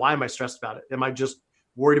I'm not. Why am I stressed about it? Am I just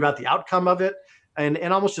worried about the outcome of it? And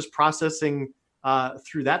almost just processing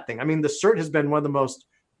through that thing. I mean, the cert has been one of the most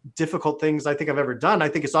difficult things I think I've ever done. I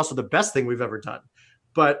think it's also the best thing we've ever done.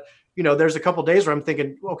 But, there's a couple of days where I'm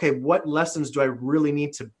thinking, okay, what lessons do I really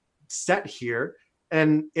need to set here?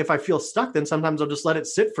 And if I feel stuck, then sometimes I'll just let it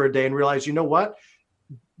sit for a day and realize, you know what?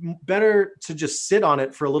 Better to just sit on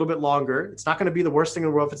it for a little bit longer. It's not going to be the worst thing in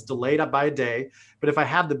the world if it's delayed by a day. But if I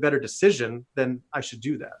have the better decision, then I should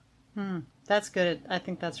do that. That's good. I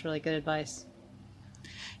think that's really good advice.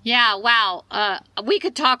 Yeah, wow. We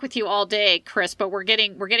could talk with you all day, Chris, but we're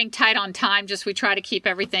getting tight on time. Just we try to keep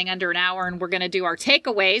everything under an hour, and we're going to do our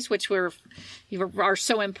takeaways, which are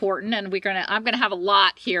so important. And I'm gonna have a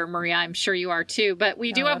lot here, Maria. I'm sure you are too. But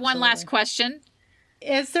we do have one last question.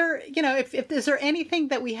 Is there, is there anything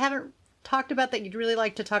that we haven't talked about that you'd really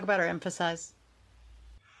like to talk about or emphasize?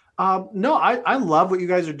 No, I love what you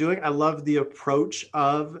guys are doing. I love the approach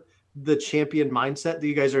of the champion mindset that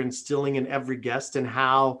you guys are instilling in every guest and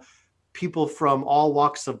how people from all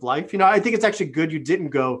walks of life, I think it's actually good you didn't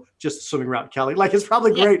go just the swimming route, Kelly. It's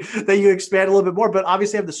probably great that you expand a little bit more, but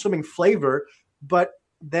obviously have the swimming flavor. But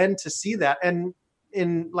then to see that, and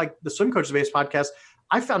in the Swim Coaches Base podcast,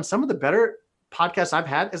 I found some of the better podcasts I've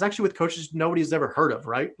had is actually with coaches nobody's ever heard of,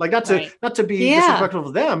 right? Not to be disrespectful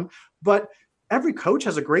of them, but every coach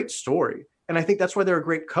has a great story. And I think that's why they're a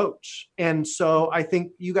great coach. And so I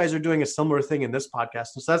think you guys are doing a similar thing in this podcast.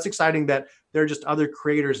 And so that's exciting that there are just other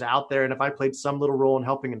creators out there. And if I played some little role in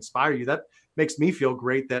helping inspire you, that makes me feel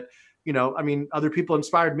great that, other people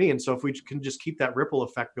inspired me. And so if we can just keep that ripple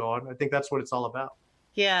effect going, I think that's what it's all about.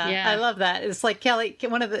 Yeah. I love that. It's like Kelly,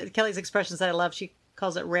 one of Kelly's expressions that I love, she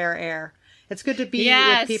calls it rare air. It's good to be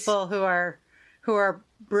with people who are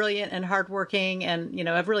brilliant and hardworking and,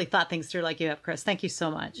 have really thought things through like you have, Chris. Thank you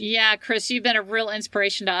so much. Yeah, Chris, you've been a real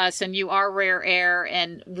inspiration to us and you are rare air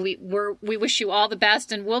and we wish you all the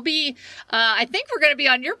best and we'll be, I think we're going to be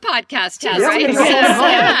on your podcast too, right? We're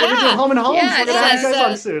going to do home and home.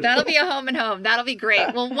 That'll be a home and home. That'll be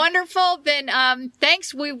great. Well, wonderful. Then,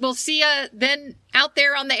 thanks. We will see you then out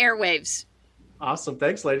there on the airwaves. Awesome.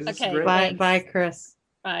 Thanks, ladies. Okay. This is great. Bye, Chris.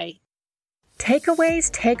 Bye.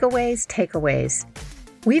 Takeaways, takeaways, takeaways.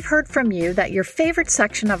 We've heard from you that your favorite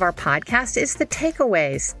section of our podcast is the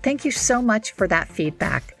takeaways. Thank you so much for that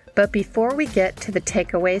feedback. But before we get to the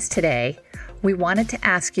takeaways today, we wanted to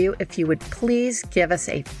ask you if you would please give us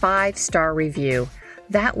a 5-star review.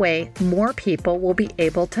 That way, more people will be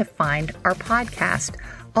able to find our podcast.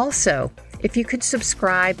 Also, if you could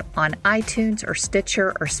subscribe on iTunes or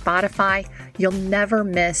Stitcher or Spotify, you'll never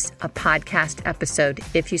miss a podcast episode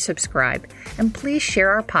if you subscribe. And please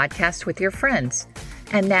share our podcast with your friends.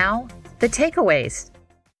 And now, the takeaways.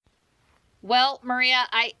 Well, Maria,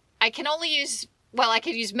 I can only use, I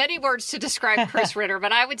could use many words to describe Chris Ritter,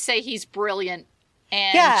 but I would say he's brilliant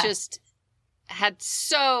and just had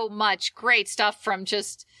so much great stuff from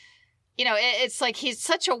just, it's like he's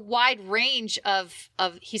such a wide range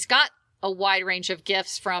he's got a wide range of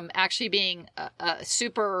gifts from actually being a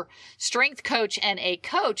super strength coach and a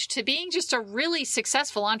coach to being just a really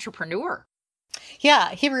successful entrepreneur.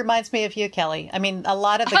 Yeah, he reminds me of you, Kelly. I mean, a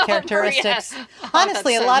lot of the characteristics,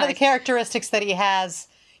 honestly, a lot of the characteristics that he has,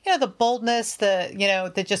 the boldness,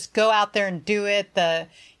 the just go out there and do it,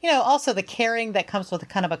 also the caring that comes with a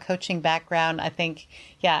kind of a coaching background. I think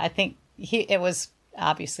it was,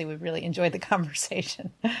 obviously, we really enjoyed the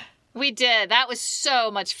conversation. We did. That was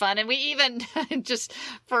so much fun. And we even, just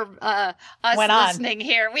for us went on. listening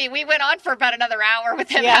here, we went on for about another hour with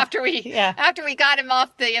him after we got him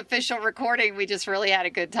off the official recording. We just really had a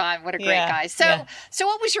good time. What a great guy. So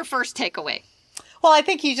what was your first takeaway? Well, I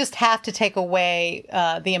think you just have to take away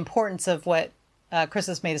the importance of what Chris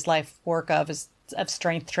has made his life work of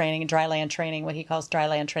strength training and dry land training, what he calls dry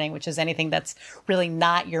land training, which is anything that's really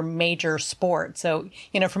not your major sport. So,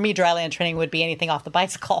 for me, dry land training would be anything off the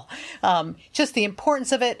bicycle. Just the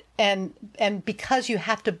importance of it. And because you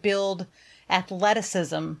have to build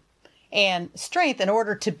athleticism and strength in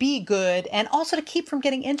order to be good and also to keep from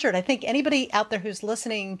getting injured. I think anybody out there who's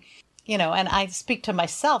listening, and I speak to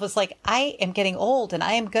myself, it's like I am getting old and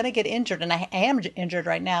I am going to get injured, and I am injured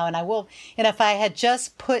right now, and I will. And if I had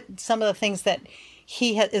just put some of the things that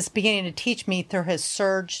he is beginning to teach me through his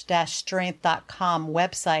surge-strength.com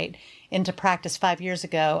website into practice 5 years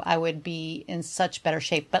ago, I would be in such better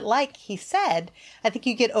shape. But like he said, I think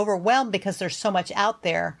you get overwhelmed because there's so much out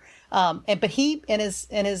there. But he, in his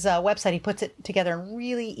website, he puts it together in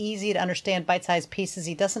really easy to understand bite-sized pieces.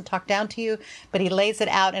 He doesn't talk down to you, but he lays it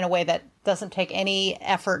out in a way that doesn't take any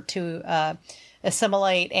effort to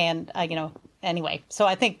assimilate. And, anyway, so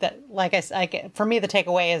I think that, like I said, for me, the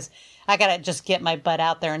takeaway is I got to just get my butt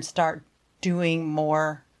out there and start doing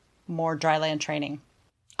more dry land training.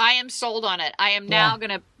 I am sold on it. I am now going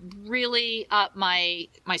to really up my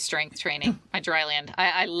strength training, my dry land.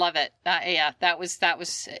 I love it. That was,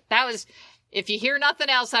 if you hear nothing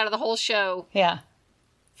else out of the whole show,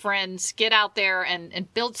 friends, get out there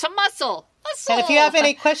and build some muscle. And if you have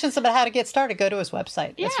any questions about how to get started, go to his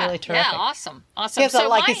website. It's really terrific. Yeah, awesome. He has,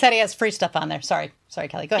 he said, he has free stuff on there. Sorry,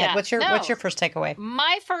 Kelly. Go ahead. What's your first takeaway?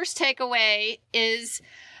 My first takeaway is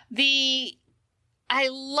I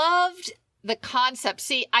loved the concept.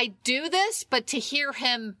 See, I do this, but to hear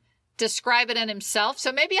him describe it in himself.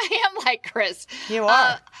 So maybe I am like Chris. You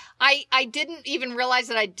are. I didn't even realize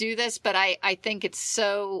that I do this, but I think it's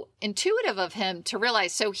so intuitive of him to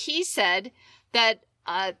realize. So he said that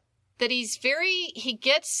he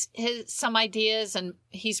gets some ideas and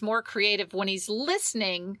he's more creative when he's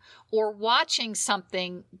listening or watching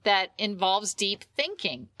something that involves deep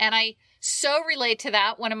thinking. And I so relate to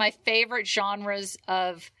that. One of my favorite genres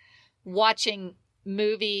of watching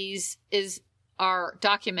movies are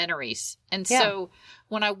documentaries. And so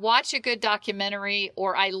when I watch a good documentary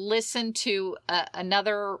or I listen to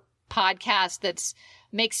another podcast that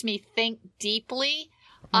makes me think deeply,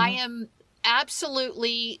 I am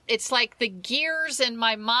absolutely, it's like the gears in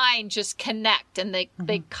my mind just connect and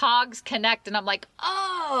the cogs connect, and I'm like,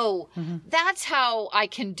 that's how I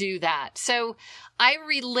can do that. So I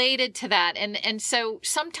related to that. And so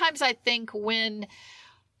sometimes I think when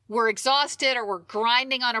we're exhausted or we're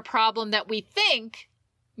grinding on a problem that we think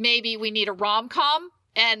maybe we need a rom-com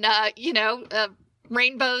and,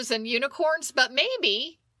 rainbows and unicorns, but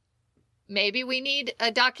maybe we need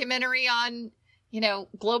a documentary on,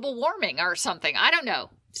 global warming or something. I don't know.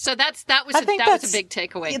 So that was a big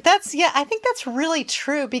takeaway. I think that's really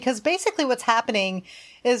true, because basically what's happening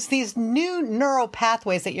is these new neural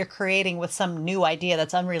pathways that you're creating with some new idea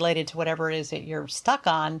that's unrelated to whatever it is that you're stuck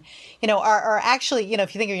on, are actually,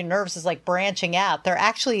 if you think of your nerves as like branching out, they're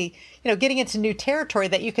actually, getting into new territory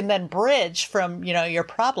that you can then bridge from, your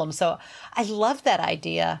problem. So I love that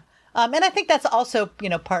idea. And I think that's also,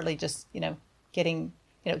 partly just,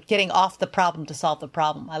 getting off the problem to solve the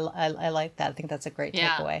problem. I like that. I think that's a great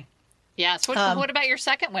takeaway. Yeah. So what about your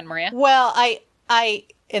second one, Maria? Well,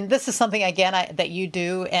 and this is something again that you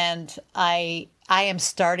do, and I am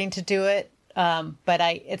starting to do it. But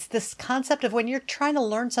it's this concept of when you're trying to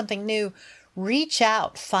learn something new, reach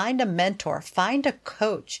out, find a mentor, find a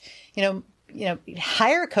coach.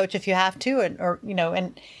 Hire a coach if you have to, and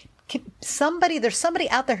there's somebody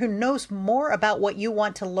out there who knows more about what you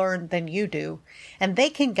want to learn than you do, and they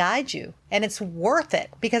can guide you, and it's worth it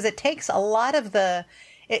because it takes a lot of it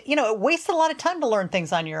wastes a lot of time to learn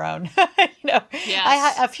things on your own.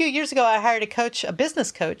 Yes. A few years ago, I hired a business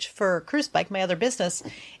coach for Cruise Bike, my other business,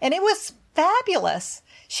 and it was fabulous.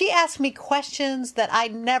 She asked me questions that I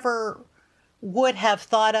never would have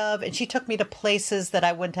thought of, and she took me to places that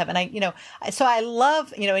I wouldn't have. And so I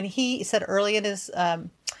love, and he said early in his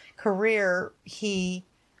career, he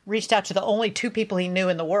reached out to the only two people he knew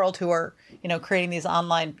in the world who are, creating these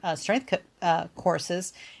online strength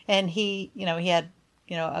courses. And he had,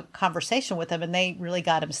 a conversation with them, and they really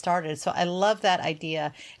got him started. So I love that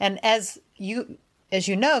idea. And as you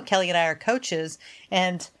know, Kelly and I are coaches,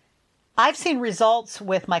 and I've seen results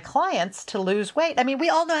with my clients to lose weight. I mean, we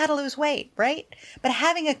all know how to lose weight, right? But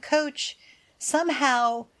having a coach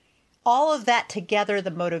somehow all of that together,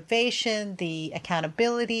 the motivation, the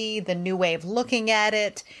accountability, the new way of looking at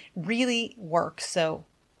it really works. So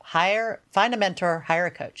find a mentor, hire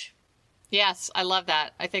a coach. Yes, I love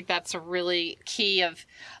that. I think that's a really key of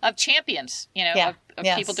champions, of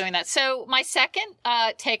people doing that. So my second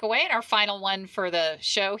takeaway and our final one for the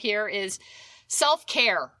show here is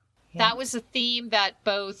self-care. Yeah. That was a theme that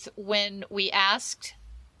both when we asked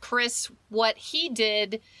Chris what he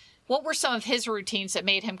did, what were some of his routines that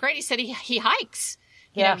made him great? He said he hikes.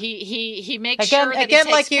 Yeah. He makes sure that again,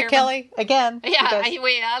 he takes like care you, Kelly. Again. Yeah,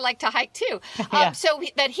 I like to hike too. So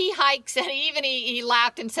that he hikes, and he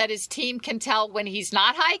laughed and said his team can tell when he's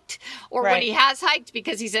not hiked or when he has hiked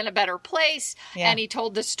because he's in a better place. Yeah. And he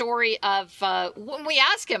told the story of when we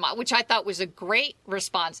asked him, which I thought was a great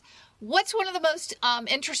response. What's one of the most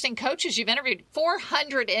interesting coaches you've interviewed?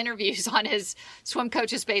 400 interviews on his Swim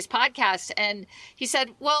Coaches Base podcast. And he said,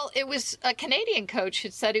 well, it was a Canadian coach who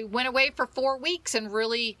said he went away for 4 weeks and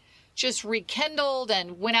really just rekindled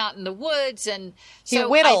and went out in the woods. And so he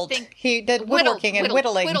whittled. He did woodworking and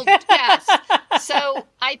whittling. Yes. So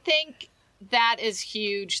I think that is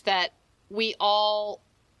huge, that we all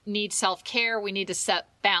need self-care. We need to set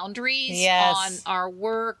boundaries on our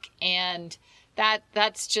work, and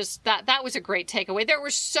that's just that was a great takeaway. There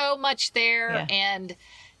was so much there, and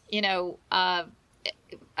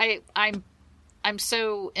I'm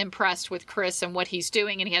so impressed with Chris and what he's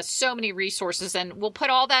doing, and he has so many resources, and we'll put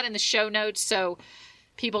all that in the show notes so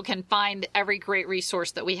people can find every great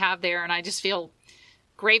resource that we have there. And I just feel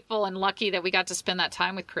grateful and lucky that we got to spend that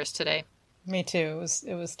time with Chris today. Me too.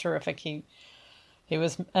 It was terrific. He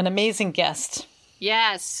was an amazing guest.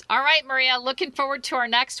 Yes. All right, Maria. Looking forward to our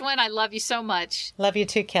next one. I love you so much. Love you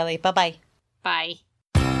too, Kelly. Bye-bye. Bye.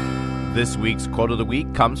 This week's quote of the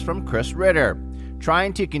week comes from Chris Ritter.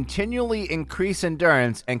 Trying to continually increase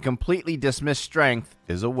endurance and completely dismiss strength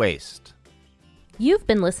is a waste. You've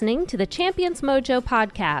been listening to the Champions Mojo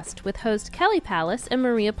podcast with host Kelly Palace and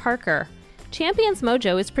Maria Parker. Champions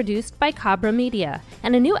Mojo is produced by Cabra Media,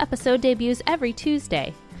 and a new episode debuts every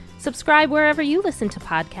Tuesday. Subscribe wherever you listen to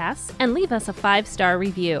podcasts and leave us a 5-star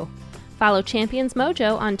review. Follow Champions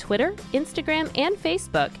Mojo on Twitter, Instagram, and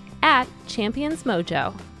Facebook @Champions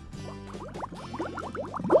Mojo.